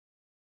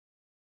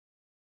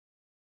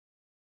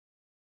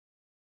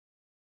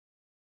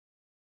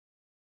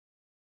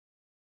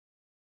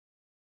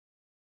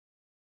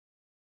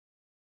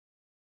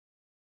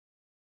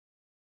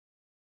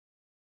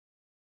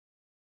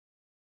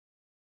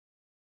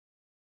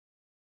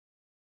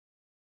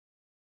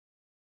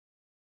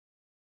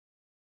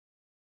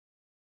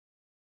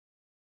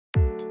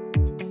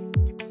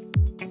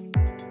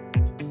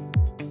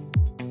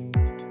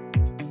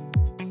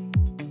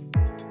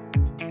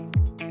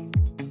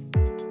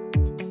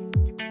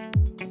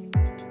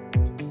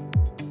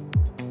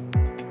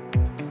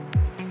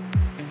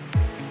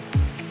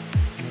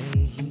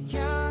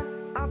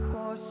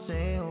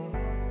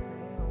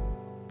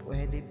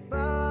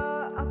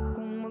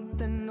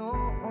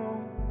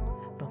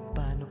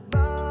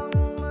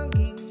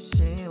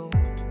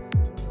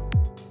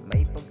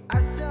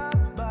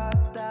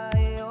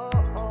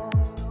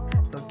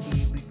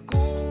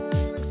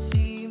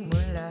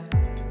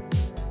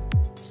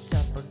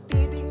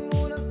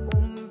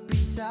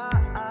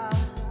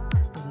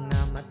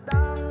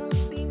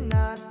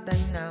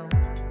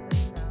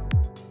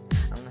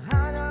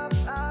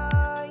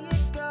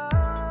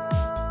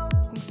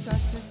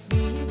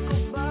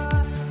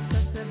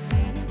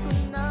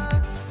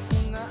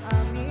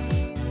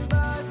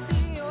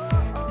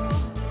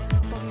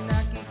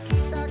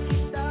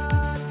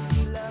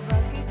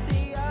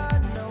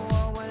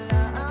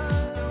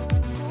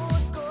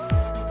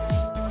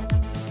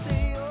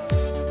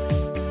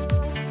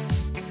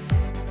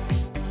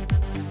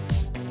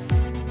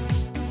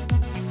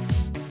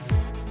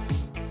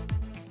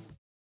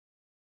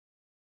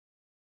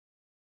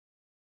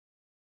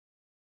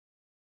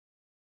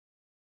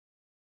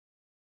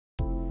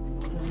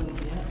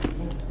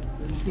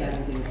Sarap.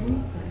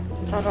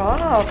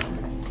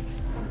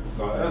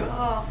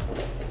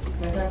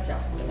 Masarap siya.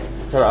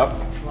 Sarap?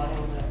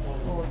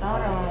 Oh,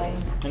 taray.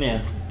 Ano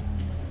yan?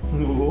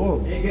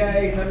 Oo. Hey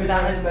guys, happy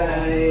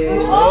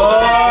Valentine's!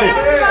 Oy!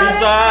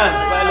 Pinsan!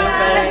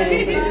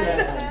 Valentine's!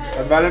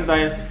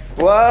 Valentine's!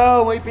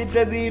 Wow! May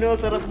pizza dino!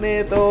 Sarap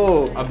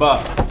nito!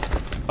 Aba,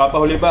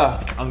 papahuli ba?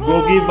 Ang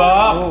gogi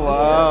ba? Oh,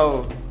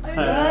 wow!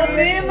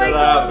 Grabe, may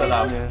Sarap,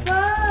 Domino's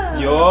pa.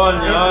 Yun!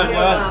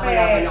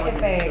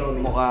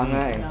 Mukha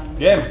nga eh.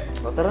 Game!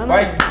 O, tara na.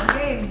 Fight!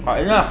 Okay.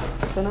 Kain na!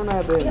 Saan na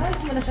natin? Ayos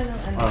mo na siya ng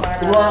ano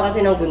para... Kumuha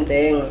kasi ng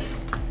gunting.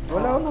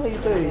 Wala akong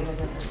nakita eh.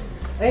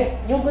 Eh,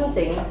 yung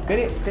gunting,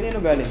 Kanino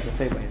galing to?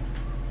 Sa'yo ba yun?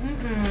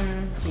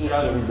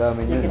 Ang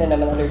dami hindi niyan. ka na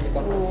naman allergic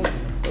ako.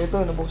 Ito,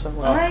 nabuksan ko.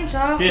 Ay,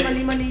 shucks.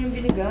 Mali-mali yung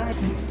binigay.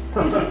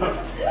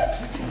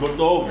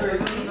 Gutom!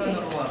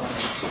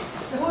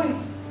 Uy!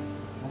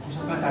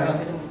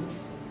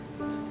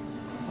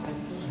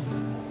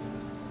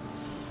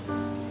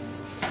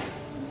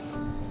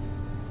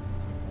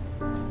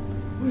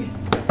 Uy!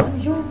 Ano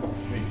yun?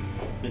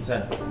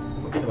 Pinsan,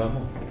 ano ginawa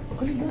mo?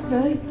 Ano yun,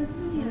 Day?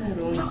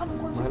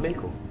 Malay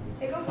ko.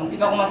 Hindi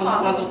ka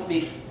kumatusok ng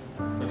toothpick.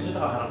 May gusto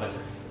nakaharap ka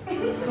dyan?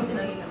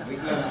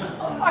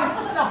 Ay,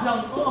 masarap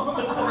lang ko.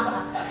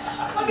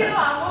 Pag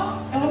ginawa mo?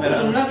 Ano po,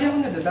 lagi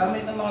akong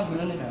nadadamay sa mga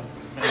gulo nila.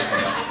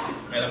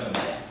 May alam ka na?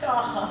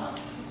 Tsaka.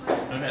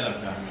 Ano may alam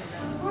ka?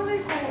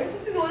 Malay ko. Ito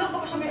tinulak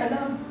baka siya may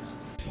alam.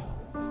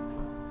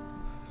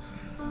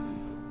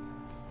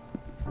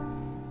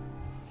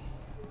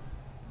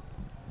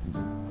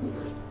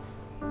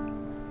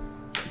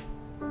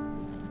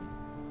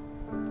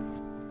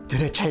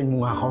 Diretsahin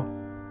mo nga ako.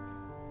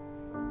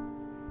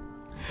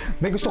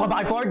 May gusto ka ba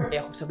kay Ford? Eh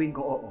ako sabihin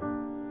ko oo.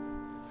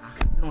 Ha?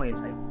 Ano ngayon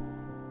sa'yo?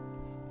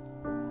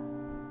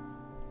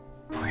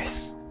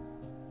 Pues,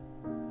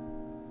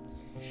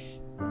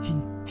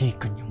 hindi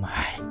ko niyo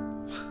mahal.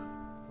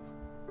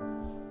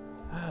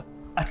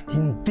 At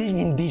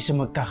hindi siya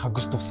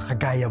magkakagusto sa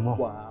kagaya mo.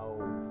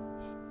 Wow!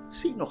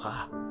 Sino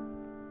ka?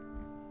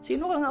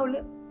 Sino ka nga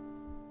ulit?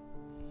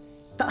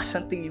 Taas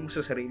ang tingin mo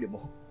sa sarili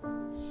mo.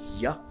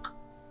 Yuck!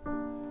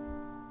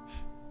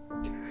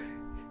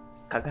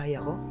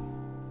 Kagaya ko?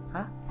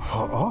 Ha?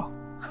 Oo.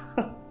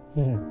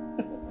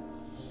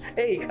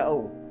 Eh,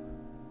 ikaw.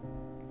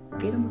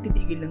 Kailan mo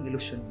titigil ng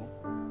ilusyon mo?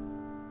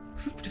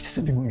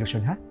 Nagsasabi mo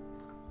ilusyon, ha?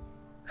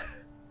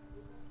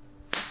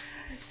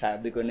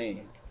 Sabi ko na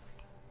eh.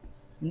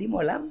 Hindi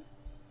mo alam?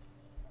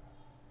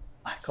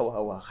 Ay,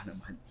 kawawa ka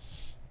naman.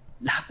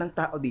 Lahat ng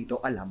tao dito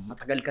alam,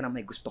 matagal ka na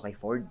may gusto kay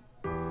Ford.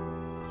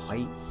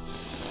 Okay?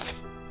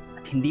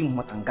 At hindi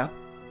mo matanggap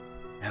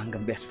na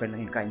hanggang best friend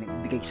lang yung kaya nang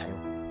ibigay sa'yo.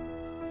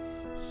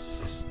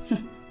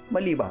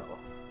 Mali ba ako?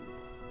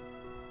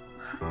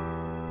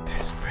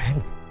 Best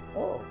friend?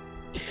 Oo.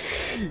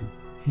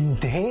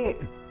 Hindi.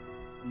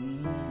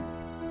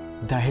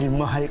 Dahil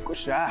mahal ko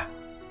siya.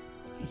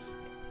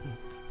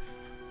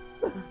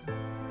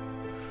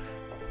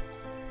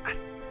 At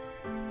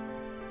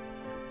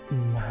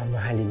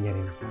mamahalin niya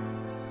rin ako.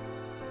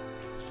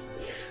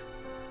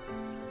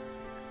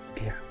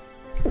 Kaya,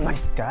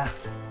 umalis ka.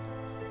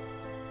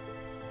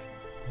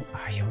 Kung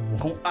ayaw mo.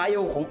 Kung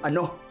ayaw kung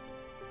ano?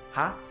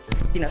 Ha?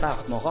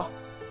 Tinatakot mo ako?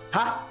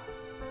 Ha?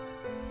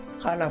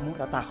 Akala mo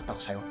tatakot ako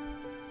sa'yo?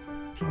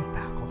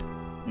 Tinatakot.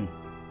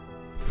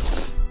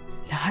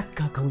 Lahat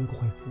gagawin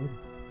ko kay Ford.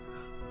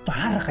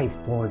 Para kay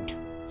Ford.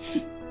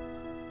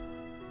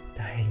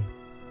 Dahil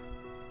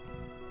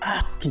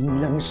akin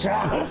lang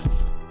siya.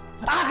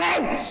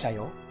 Akin!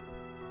 Sa'yo?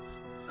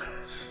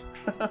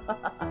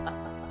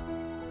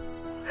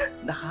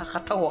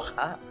 Nakakatawa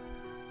ka.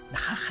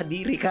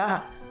 Nakakadiri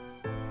ka.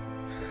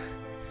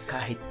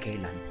 Kahit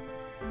kailan,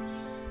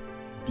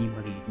 hindi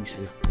magiging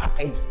sa'yo.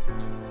 Akin!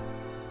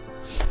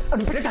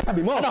 Anong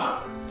pinagsasabi mo?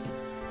 Ano?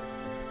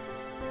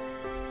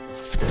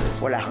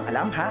 Wala kang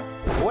alam, ha?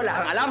 Wala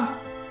kang alam!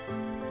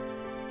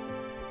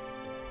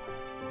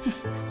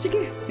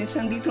 Sige, since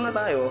nandito na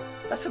tayo,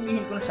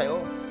 sasabihin ko na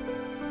sa'yo.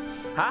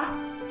 Ha?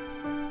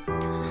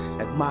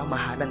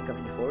 Nagmamahalan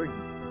kami ni Ford.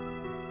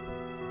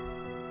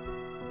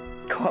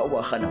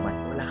 Kawawa ka naman.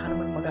 Wala ka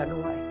naman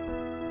magagawa eh.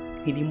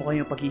 Hindi mo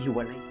kayong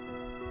paghihiwalay.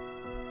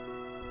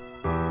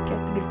 Kaya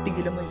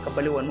tigil-tigilan mo yung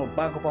kabaliwan mo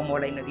bago pa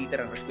mawala yung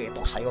natitirang respeto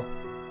ko sa'yo.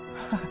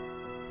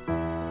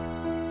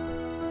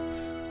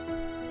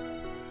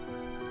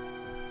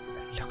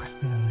 Lakas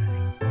na naman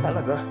ng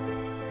Talaga?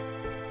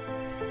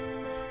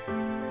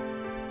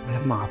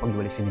 walang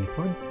makapag-iwalay sa inyo ni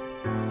Ford.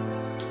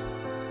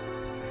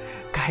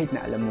 Kahit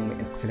na alam mong may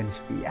anak sila ni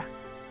Sophia.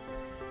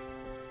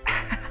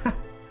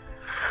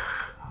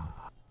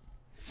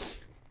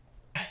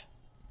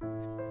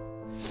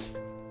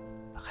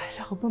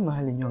 Akala ko ba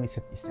mahalin niyo ang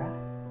isa't isa?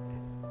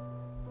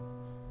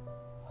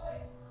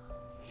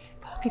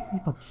 Bakit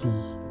may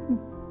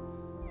paglihim?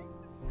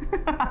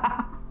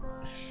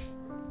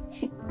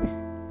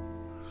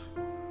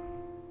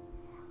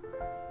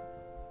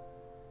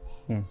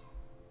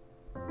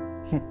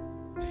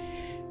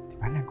 Di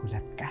ba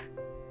nagulat ka?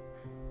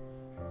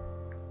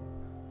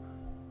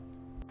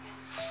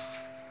 Akala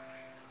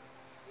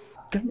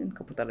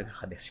po talaga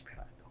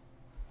ka-desperado.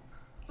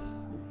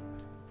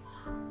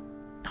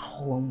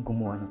 Ako ang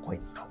gumawa ng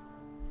kwento.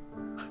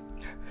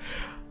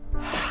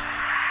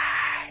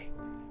 Ay,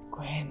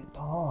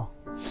 kwento.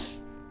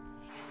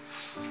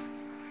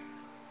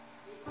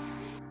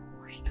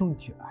 Why don't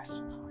you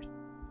ask for it?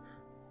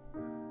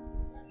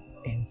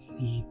 And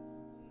see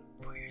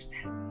for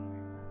yourself.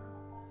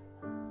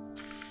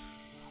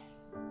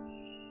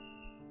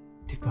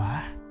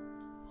 Diba?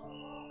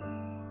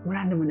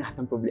 Wala naman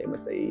natin problema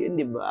sa iyo yun,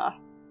 diba?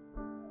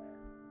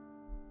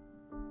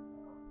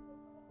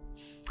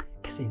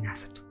 Kasi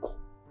nasa dugo.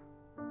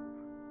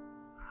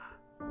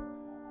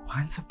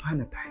 Once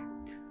upon a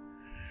time,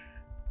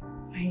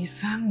 may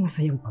isang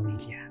masayang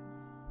pamilya.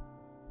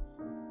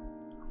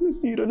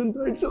 Nasira ng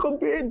dahil sa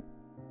kabit.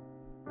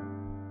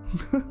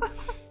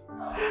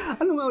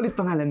 Ano nga ulit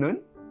pangalan nun?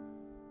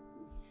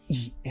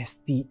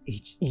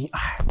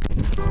 E-S-T-H-E-R.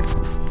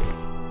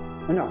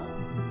 Ano?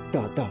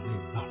 Dadami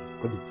lang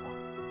ko dito.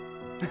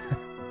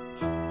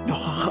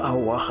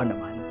 Nakakaawa ka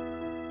naman.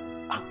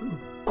 Ang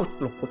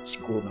lungkot-lungkot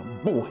siguro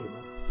ng buhay mo.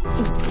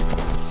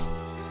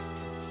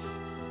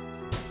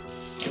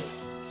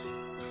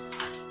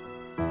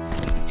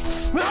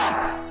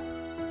 Ah!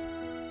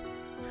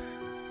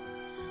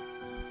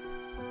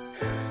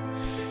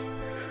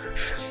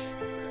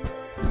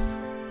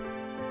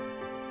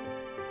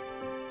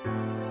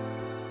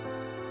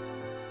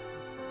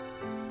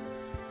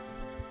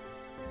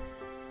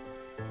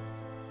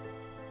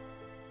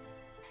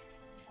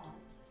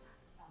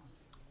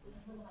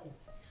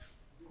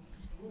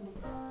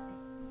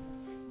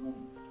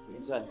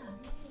 Minsan.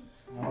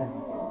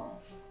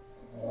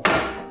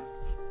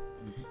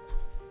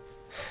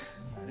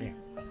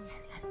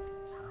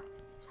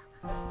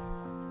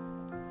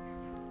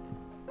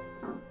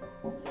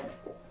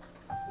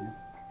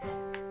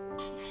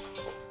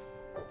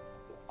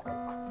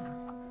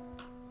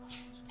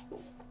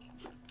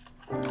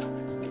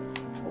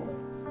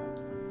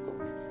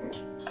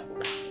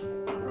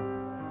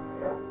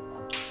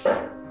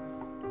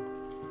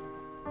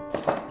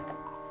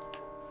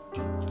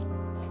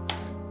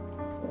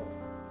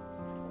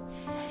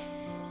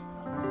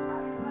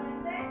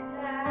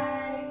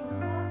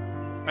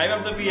 Hi,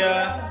 Ma'am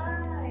Sophia.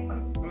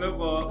 Hello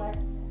po.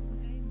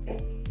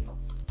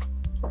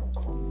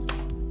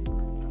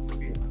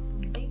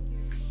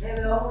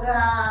 Hello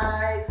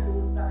guys!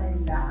 Kumusta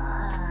kayong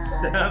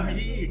lahat?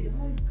 Sammy!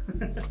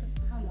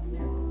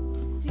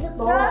 Sino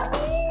to?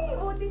 Sabi!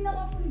 Buti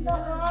nakapunta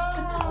ka!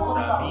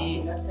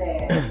 Sammy! Sammy!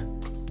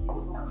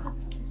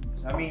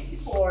 Sammy!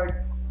 Ford!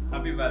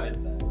 Happy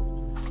Valentine!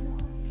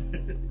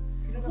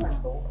 Sino naman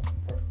to?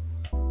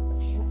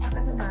 Kumusta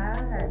ka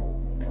naman?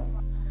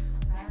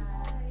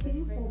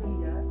 Sino po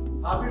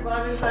yan? Happy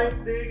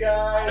Valentine's Day,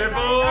 guys! Sir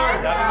Boys!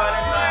 Happy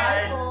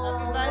Valentine!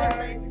 Happy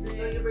Valentine's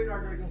Gusto niyo ba yung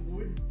order ng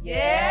food?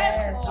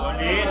 Yes!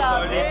 Solid!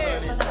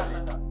 Solid!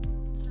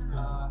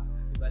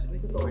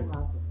 Solid!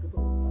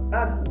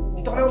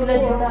 Dito ka na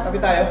ulit.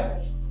 Tabi tayo?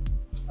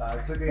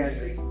 It's okay,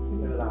 guys.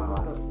 Dito lang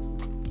ako.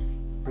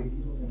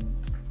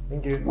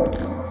 Thank you.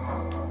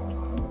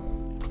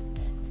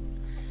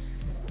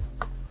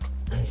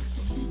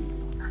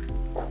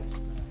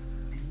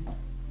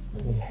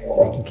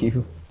 Thank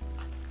you.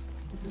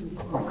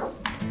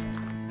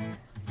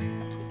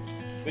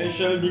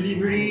 Special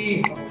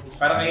delivery!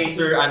 Para kay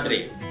Sir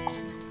Andrei.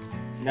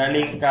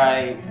 Galing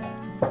kay...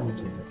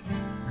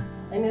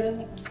 Ay,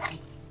 meron.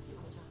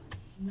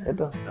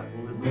 Ito.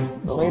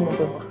 Okay na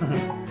to.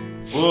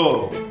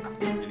 Wow!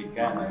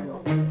 Jerica.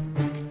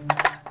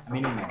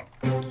 Aminin mo.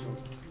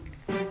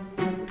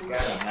 Jerica,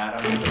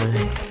 naramdaman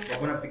mo. Huwag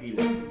mo nang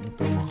pigilan.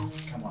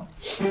 Come on.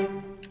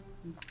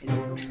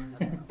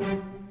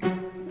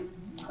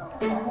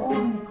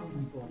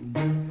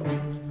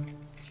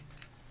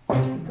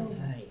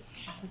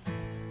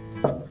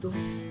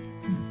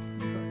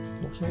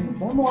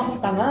 Baka mukha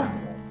kang tanga.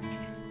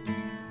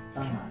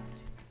 Tama.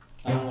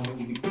 Ano ang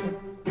ibig ko?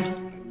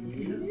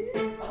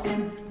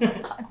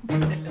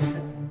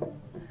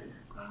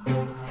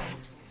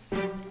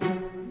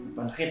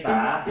 Bakit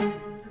ah?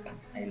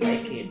 I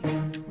like it.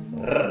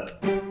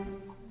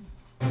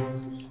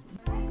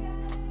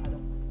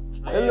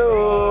 Hello!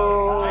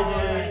 Hi,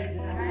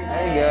 Jay!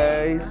 Hi,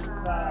 guys!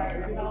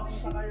 Hindi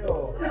nakapunta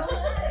kayo.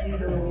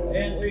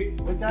 Eh, wait.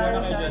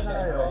 Magkano na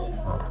kayo?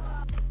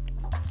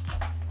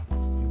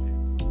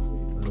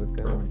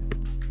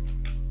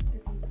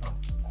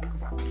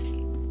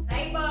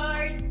 Hi,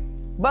 Bards!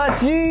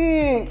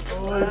 Bachi!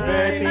 Oh,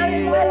 Betty!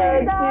 Happy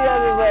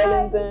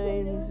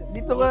Valentine's!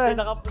 Dito ka!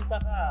 Nakapunta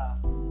ka.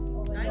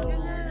 Happy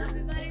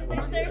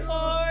Valentine's, Sir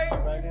Ford!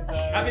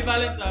 Happy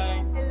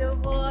Valentine! Hello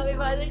po, Happy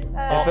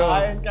Valentine's! Ito.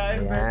 Kain,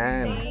 Bet.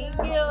 Yan. Thank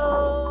you!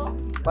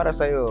 Para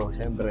sa'yo,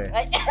 siyempre.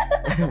 Ay,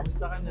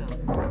 Gusto ka na.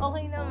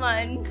 okay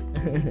naman.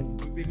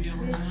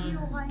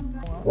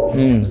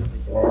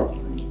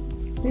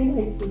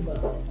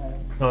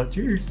 Oh,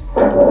 cheers!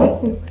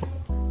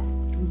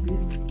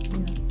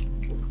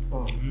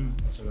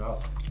 Sarap.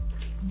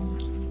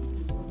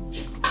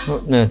 Oh,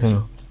 na,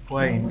 ito.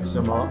 Wine, gusto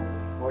mo?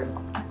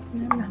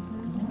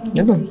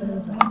 Ito.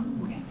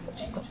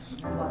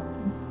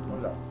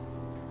 Wala.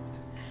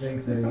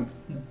 Thanks, Ray.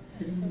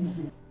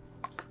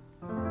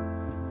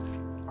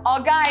 Oh,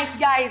 guys.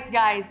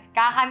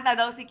 Kakanta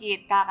daw si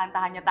Kit.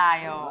 Kakantahan niya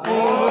tayo.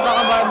 Buta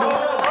ka, Barbie.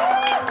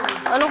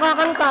 Anong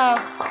kakanta?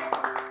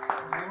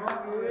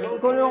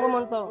 Ikaw na lang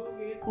kumanta.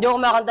 Hindi ako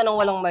makanta ng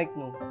walang mic,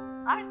 no?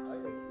 Ay,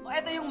 oh,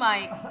 eto yung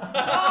mic.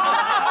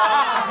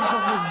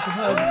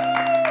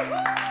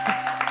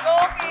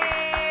 Go,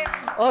 Kit!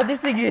 Oh, di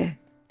sige.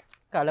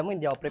 Kala mo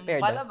hindi ako prepared.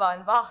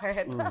 Palaban,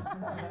 bakit?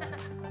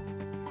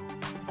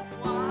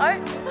 Ay,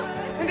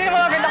 hindi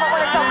naman agad ako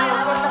kulit sa phone.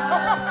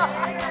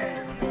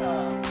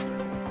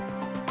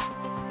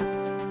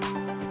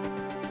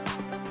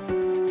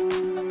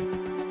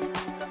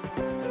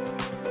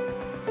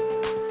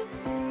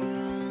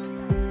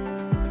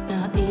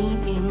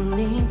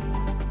 Naiinip,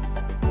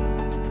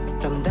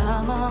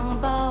 ramdamang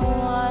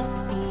bawat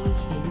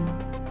ihip.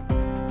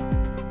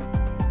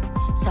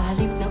 Sa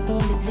halip na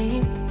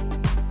umidlip,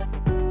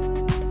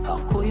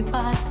 ako'y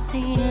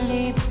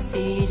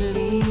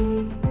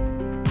pasilip-silip.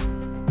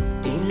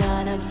 Tila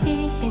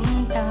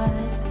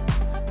naghihintay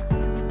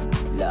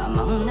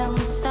lamang ng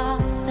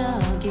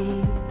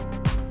sasagip.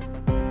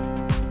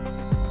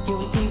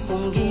 Yung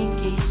tipong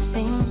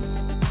gigising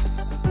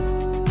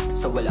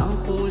sa walang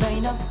kulay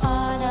na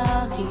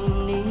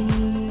panaginip.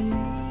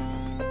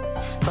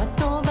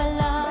 Bato ba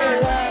lang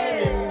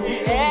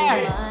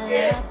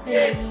malapit?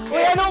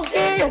 Uy, anong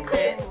kiss?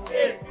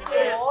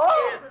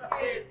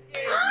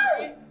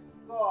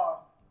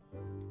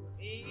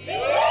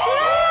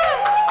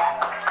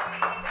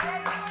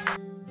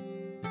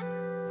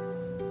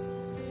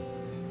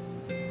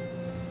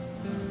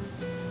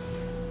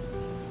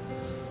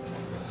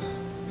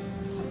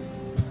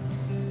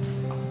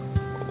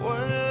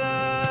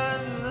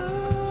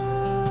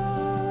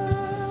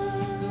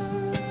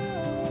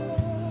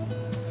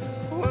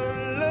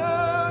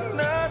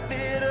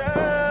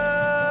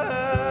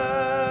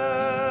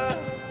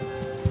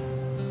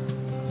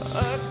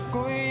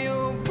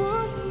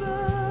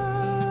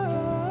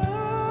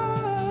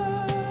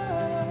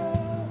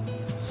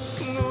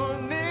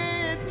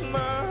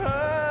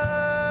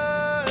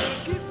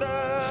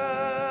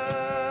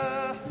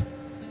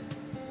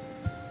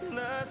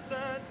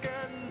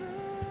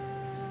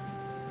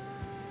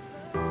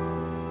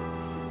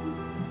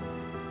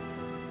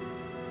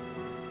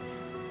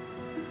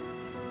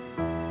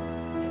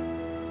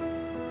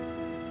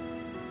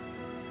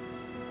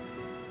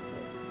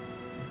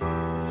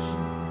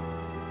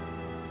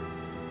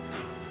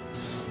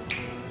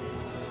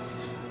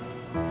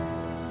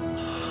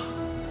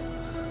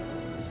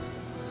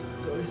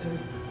 Sorry.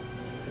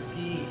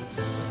 Kasi...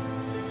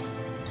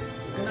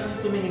 Huwag ka na kasi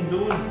tumingin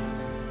doon.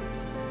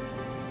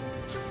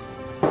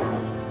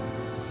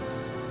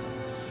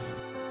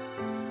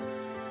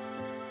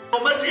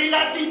 Umalis kayo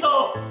lahat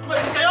dito!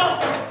 Umalis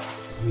kayo!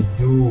 We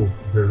do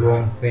the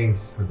wrong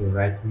things for the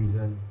right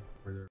reason.